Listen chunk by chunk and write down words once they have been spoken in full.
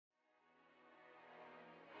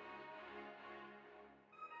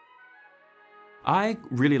I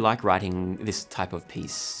really like writing this type of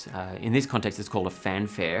piece. In this context, it's called a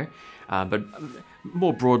fanfare, but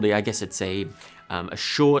more broadly, I guess it's a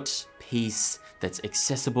short piece that's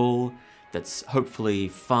accessible, that's hopefully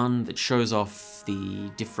fun, that shows off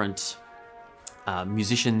the different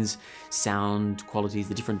musicians' sound qualities,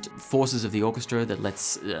 the different forces of the orchestra, that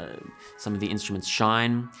lets some of the instruments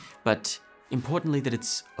shine, but importantly that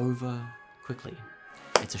it's over quickly.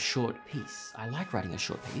 It's a short piece. I like writing a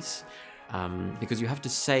short piece because you have to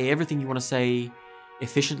say everything you want to say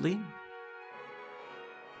efficiently.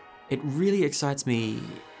 It really excites me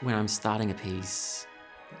when I'm starting a piece,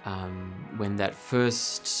 when that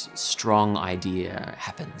first strong idea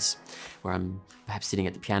happens, where I'm perhaps sitting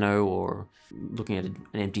at the piano or looking at an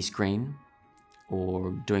empty screen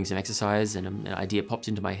or doing some exercise and an idea pops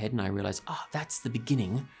into my head and I realize, that's the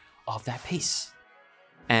beginning of that piece.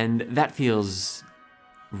 And that feels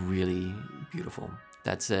really beautiful.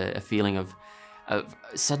 That's a feeling of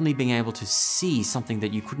suddenly being able to see something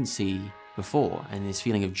that you couldn't see before, and this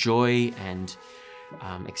feeling of joy and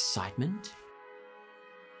excitement.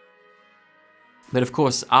 But of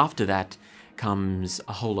course, after that comes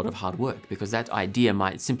a whole lot of hard work, because that idea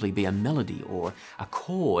might simply be a melody or a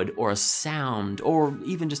chord or a sound or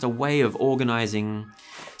even just a way of organizing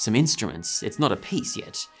some instruments. It's not a piece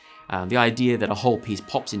yet. The idea that a whole piece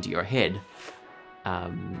pops into your head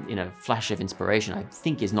in a flash of inspiration, I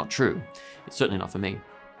think, is not true. It's certainly not for me.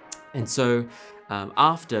 And so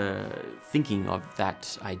after thinking of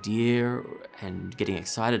that idea and getting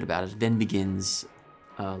excited about it, then begins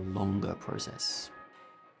a longer process.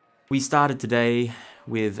 We started today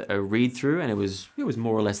with a read-through, and it was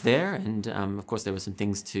more or less there, and of course there were some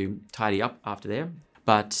things to tidy up after there.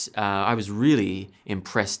 But I was really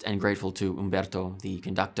impressed and grateful to Umberto, the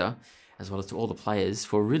conductor, as well as to all the players,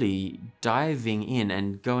 for really diving in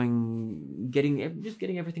and just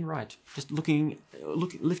getting everything right. Just lifting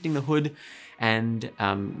the hood and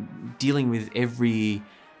dealing with every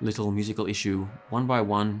little musical issue one by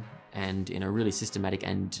one and in a really systematic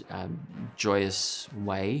and joyous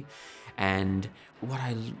way. And what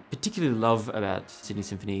I particularly love about Sydney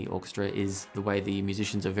Symphony Orchestra is the way the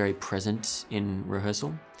musicians are very present in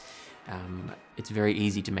rehearsal. It's very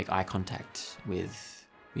easy to make eye contact with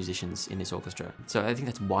musicians in this orchestra. So I think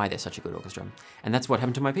that's why they're such a good orchestra. And that's what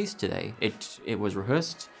happened to my piece today. It was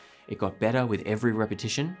rehearsed, it got better with every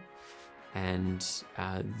repetition, and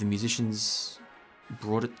the musicians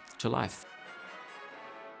brought it to life.